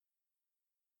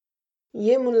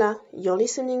Yemula, you're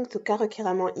listening to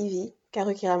Karokiraman EV,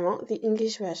 Karokiraman, the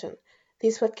English version.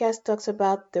 This podcast talks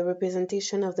about the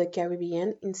representation of the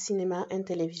Caribbean in cinema and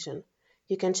television.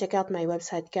 You can check out my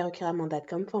website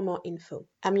karokiraman.com for more info.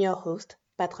 I'm your host,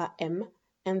 Patra M,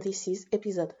 and this is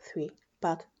episode 3,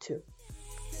 part 2.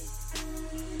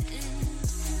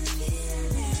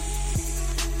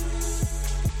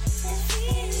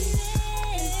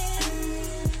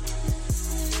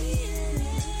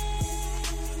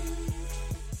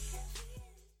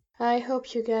 I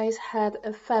hope you guys had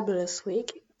a fabulous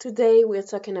week. Today we're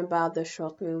talking about the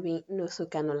short movie No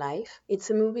Soca No Life. It's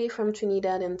a movie from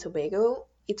Trinidad and Tobago.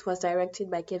 It was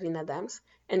directed by Kevin Adams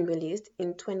and released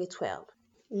in 2012.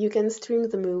 You can stream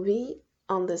the movie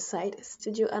on the site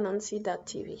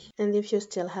studioanansi.tv. And if you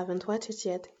still haven't watched it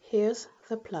yet, here's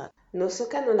the plot. No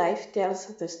Soca No Life tells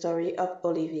the story of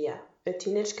Olivia, a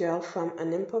teenage girl from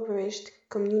an impoverished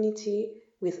community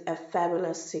with a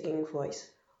fabulous singing voice,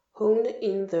 honed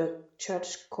in the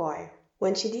church choir.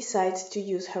 When she decides to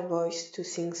use her voice to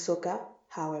sing soca,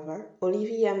 however,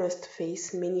 Olivia must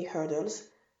face many hurdles,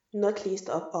 not least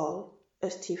of all, a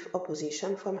stiff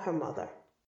opposition from her mother.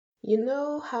 You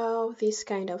know how this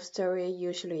kind of story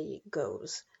usually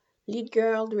goes. Lead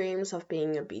girl dreams of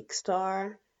being a big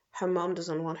star. Her mom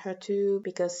doesn't want her to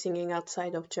because singing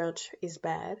outside of church is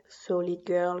bad. So lead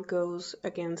girl goes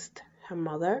against her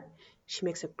mother. She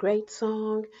makes a great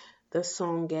song. The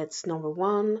song gets number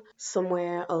 1.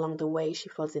 Somewhere along the way she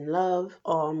falls in love,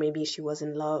 or maybe she was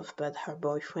in love but her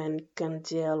boyfriend can't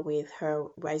deal with her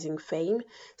rising fame,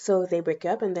 so they break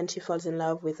up and then she falls in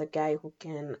love with a guy who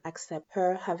can accept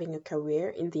her having a career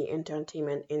in the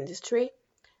entertainment industry.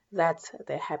 That's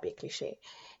the happy cliche.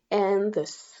 And the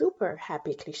super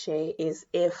happy cliche is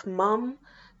if mom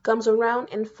comes around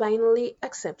and finally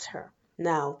accepts her.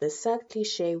 Now, the sad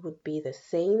cliche would be the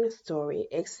same story,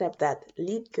 except that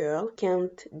lead girl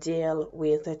can't deal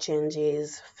with the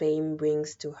changes fame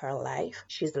brings to her life.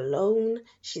 She's alone,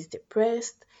 she's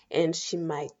depressed, and she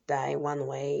might die one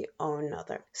way or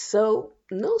another. So,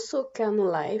 No Soca No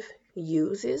Life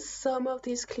uses some of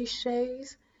these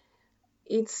cliches.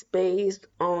 It's based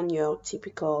on your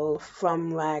typical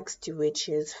from rags to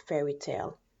riches fairy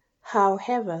tale.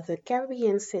 However, the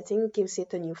Caribbean setting gives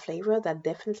it a new flavor that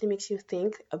definitely makes you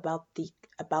think about the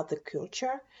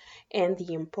culture and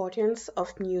the importance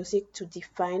of music to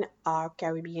define our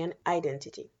Caribbean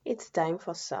identity. It's time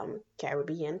for some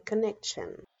Caribbean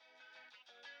connection.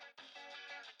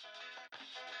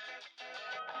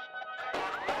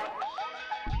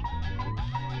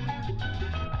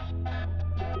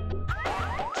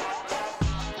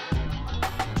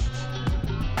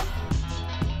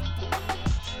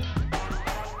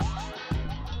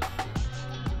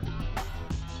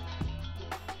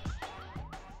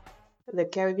 The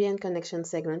Caribbean Connection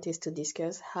segment is to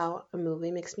discuss how a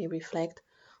movie makes me reflect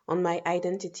on my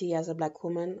identity as a Black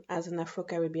woman, as an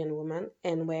Afro-Caribbean woman,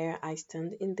 and where I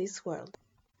stand in this world.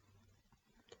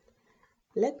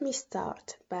 Let me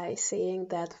start by saying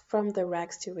that From the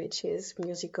Rags to Riches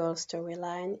musical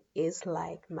storyline is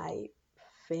like my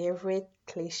favorite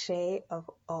cliche of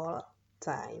all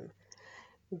time.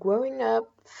 Growing up,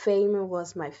 Fame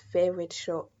was my favorite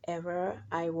show ever.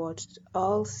 I watched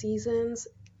all seasons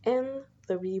and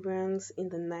the reruns in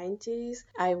the 90s.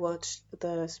 I watched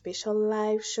the special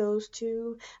live shows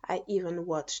too. I even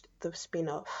watched the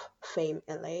spin-off Fame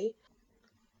LA,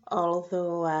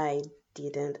 although I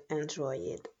didn't enjoy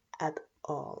it at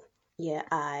all. Yeah,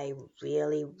 I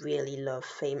really, really love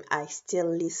Fame. I still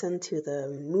listen to the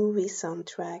movie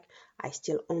soundtrack. I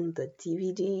still own the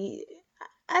DVD.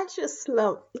 I just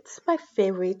love it's my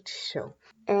favorite show.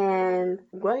 And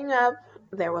growing up,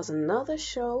 there was another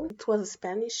show. It was a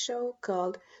Spanish show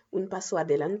called Un Paso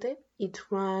Adelante. It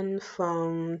ran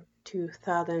from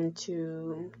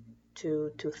 2002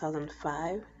 to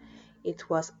 2005. It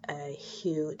was a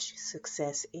huge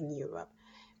success in Europe.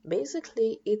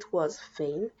 Basically, it was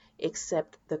Fame,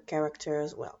 except the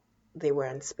characters, well, they were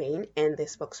in Spain and they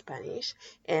spoke Spanish,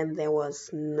 and there was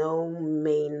no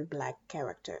main black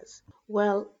characters.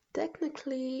 Well,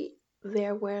 technically,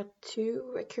 there were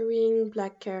 2 recurring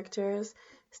black characters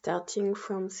starting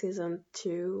from season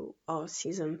 2 or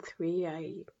season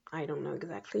 3, I don't know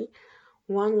exactly.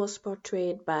 One was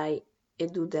portrayed by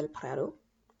Edu del Prado,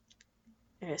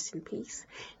 rest in peace.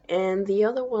 And the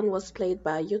other one was played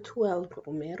by Yotuel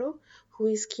Romero, who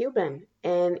is Cuban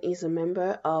and is a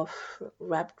member of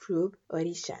rap group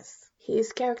Orishas.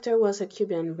 His character was a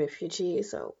Cuban refugee,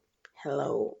 so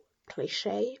hello,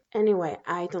 cliche. Anyway,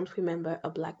 I don't remember a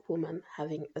black woman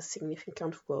having a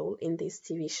significant role in this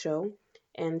TV show,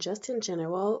 And just in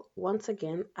general, once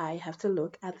again, I have to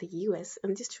look at the US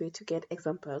industry to get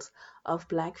examples of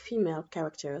black female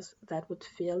characters that would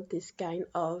fill this kind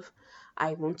of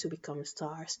I want to become a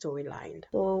star storyline.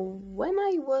 So when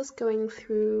I was going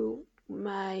through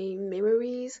my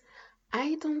memories,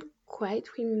 I don't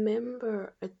quite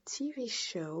remember a TV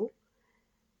show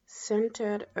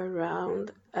centered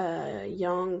around a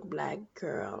young black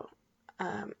girl.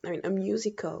 A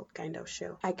musical kind of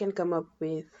show. I can come up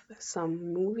with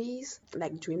some movies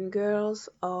like Dreamgirls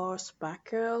or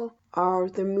Sparkle or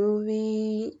the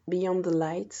movie Beyond the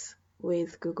Lights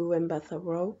with Gugu and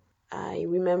Mbatha-Raw. I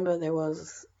remember there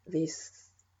was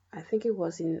this, I think it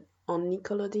was on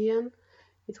Nickelodeon.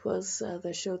 It was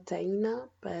the show Taina,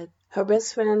 but her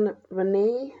best friend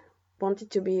Renee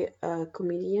wanted to be a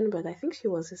comedian, but I think she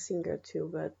was a singer too,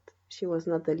 but she was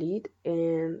not the lead.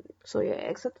 And so yeah,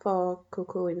 except for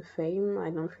Coco and Fame, I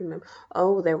don't remember.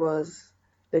 Oh, there was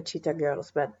the Cheetah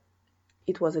Girls, but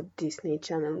it was a Disney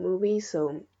Channel movie,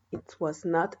 so it was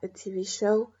not a TV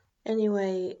show.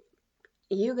 Anyway,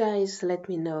 you guys let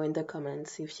me know in the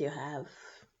comments if you have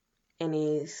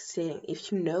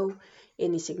if you know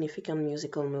any significant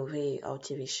musical movie or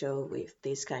TV show with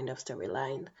this kind of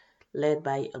storyline led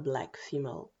by a black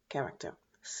female character.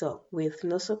 So with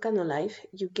No Soca No Life,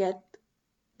 you get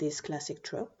this classic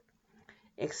trope,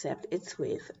 except it's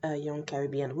with a young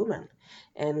Caribbean woman.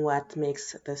 And what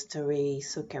makes the story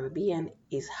so Caribbean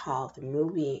is how the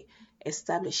movie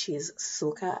establishes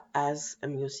soca as a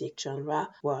music genre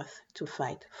worth to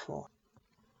fight for.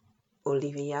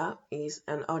 Olivia is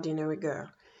an ordinary girl.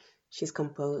 She's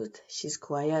composed, she's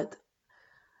quiet.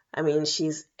 I mean,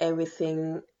 she's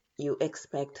everything you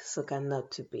expect soca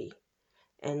not to be.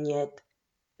 And yet,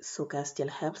 soca still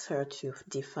helps her to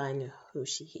define who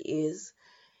she is.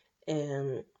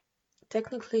 And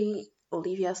technically,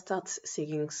 Olivia starts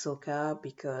singing soca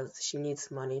because she needs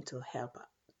money to help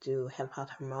out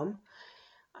her mom.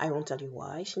 I won't tell you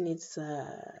why she needs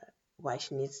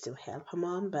to help her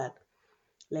mom, but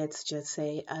let's just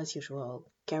say, as usual,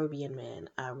 Caribbean men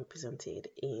are represented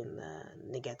in a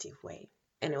negative way.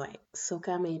 Anyway,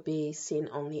 soca may be seen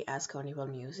only as carnival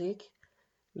music,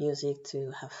 music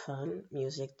to have fun,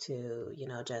 music to,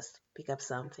 just pick up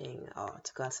something or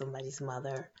to call somebody's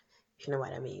mother, if you know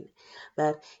what I mean.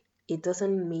 But it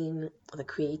doesn't mean the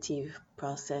creative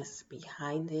process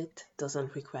behind it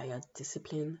doesn't require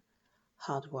discipline,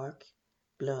 hard work,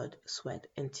 blood, sweat,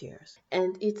 and tears.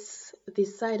 And it's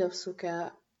this side of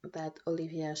soca that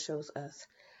Olivia shows us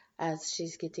as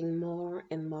she's getting more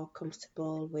and more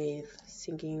comfortable with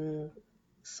singing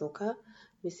soca.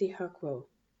 We see her grow.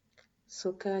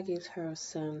 Soca gives her a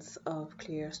sense of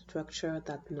clear structure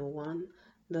that no one,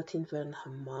 not even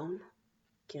her mom,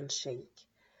 can shake.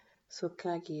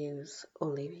 Soca gives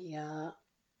Olivia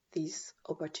this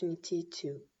opportunity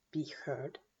to be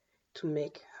heard, to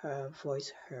make her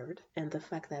voice heard, and the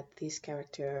fact that this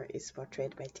character is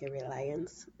portrayed by Terry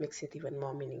Lyons makes it even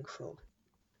more meaningful.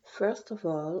 First of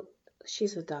all,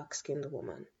 she's a dark-skinned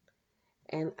woman,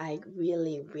 and I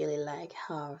really, really like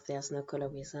how there's no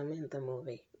colorism in the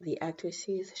movie. The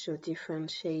actresses show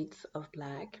different shades of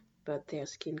black, but their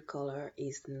skin color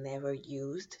is never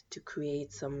used to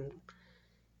create some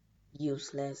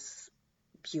useless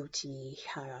beauty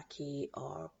hierarchy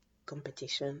or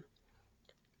competition.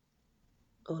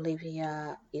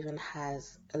 Olivia even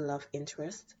has a love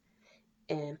interest,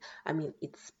 and I mean,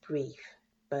 it's brief,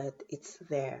 but it's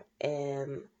there,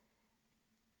 and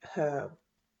her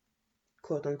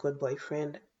quote unquote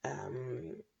boyfriend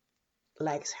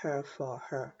likes her for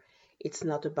her. It's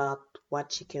not about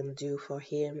what she can do for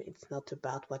him, it's not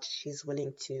about what she's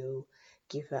willing to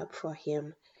give up for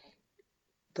him.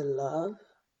 The love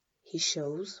he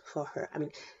shows for her. I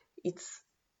mean, it's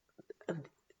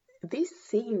this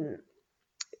scene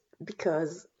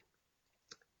because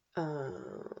uh,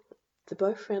 the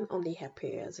boyfriend only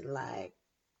appears in like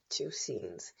two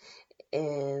scenes,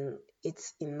 and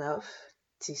it's enough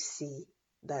to see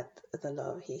that the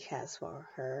love he has for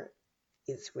her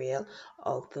is real,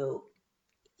 although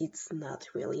it's not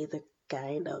really the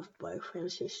kind of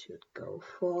boyfriend she should go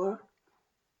for.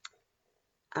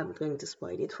 I'm going to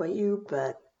spoil it for you,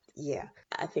 but yeah,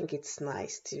 I think it's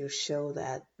nice to show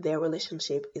that their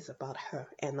relationship is about her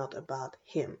and not about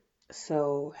him.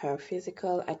 So her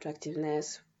physical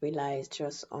attractiveness relies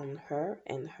just on her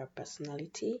and her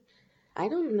personality. I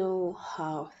don't know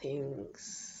how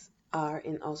things are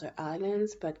in other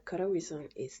islands, but colorism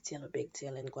is still a big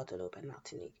deal in Guadeloupe and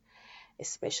Martinique,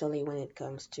 especially when it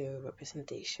comes to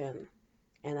representation.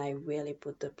 And I really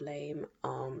put the blame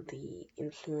on the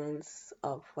influence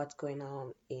of what's going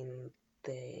on in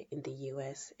the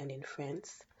US and in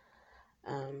France.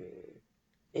 Um,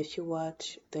 If you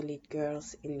watch the lead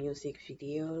girls in music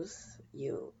videos,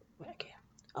 you okay.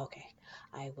 Okay,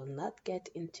 I will not get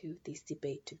into this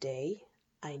debate today.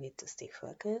 I need to stay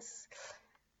focused.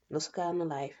 No Soca, no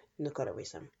life, no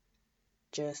colorism.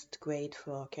 Just great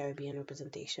for Caribbean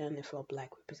representation and for Black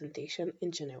representation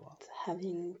in general.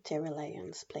 Having Terry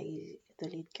Lyons play the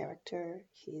lead character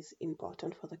is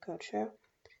important for the culture.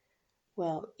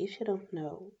 Well, if you don't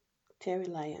know, Terry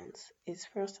Lyons is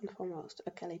first and foremost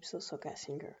a calypso soca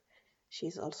singer. She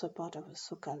is also part of a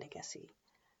soca legacy.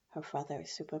 Her father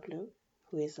is Super Blue,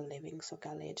 who is a living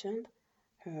soca legend.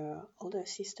 Her older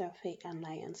sister, Faye Ann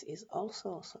Lyons, is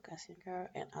also a soca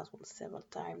singer and has won several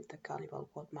times the Carnival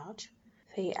World March.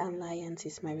 Faye Ann Lyons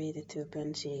is married to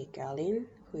Bunji Garlin,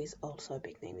 who is also a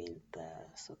big name in the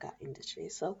soca industry.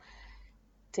 So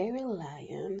Terry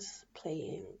Lyons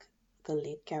playing the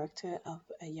lead character of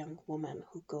a young woman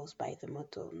who goes by the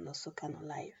motto No Soca No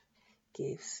Life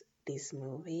gives this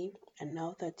movie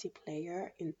another deep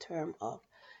layer in terms of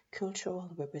cultural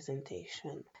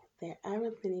representation. There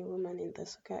aren't many women in the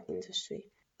soca industry,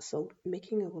 so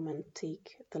making a woman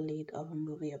take the lead of a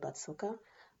movie about soca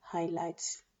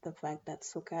highlights the fact that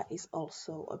soca is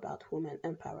also about women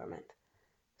empowerment.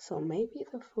 So maybe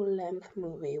the full-length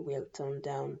movie will tone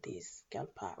down this girl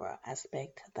power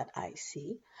aspect that I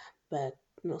see, but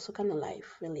No Soca No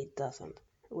Life really doesn't.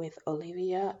 With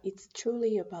Olivia, it's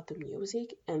truly about the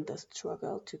music and the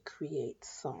struggle to create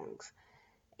songs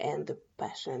and the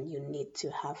passion you need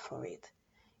to have for it.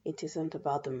 It isn't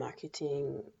about the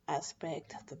marketing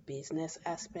aspect, the business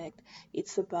aspect.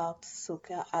 It's about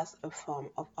soca as a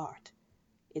form of art.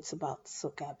 It's about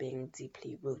soca being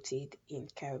deeply rooted in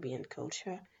Caribbean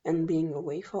culture and being a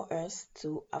way for us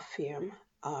to affirm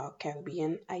our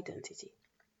Caribbean identity.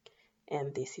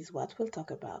 And this is what we'll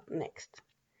talk about next.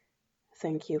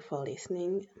 Thank you for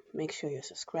listening. Make sure you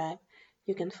subscribe.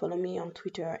 You can follow me on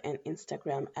Twitter and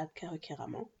Instagram at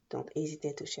Karukeramon. Don't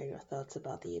hesitate to share your thoughts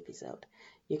about the episode.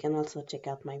 You can also check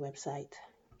out my website,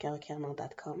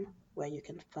 karukeramon.com, where you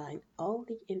can find all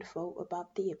the info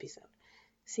about the episode.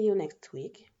 See you next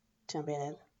week. Ciao,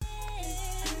 Belle.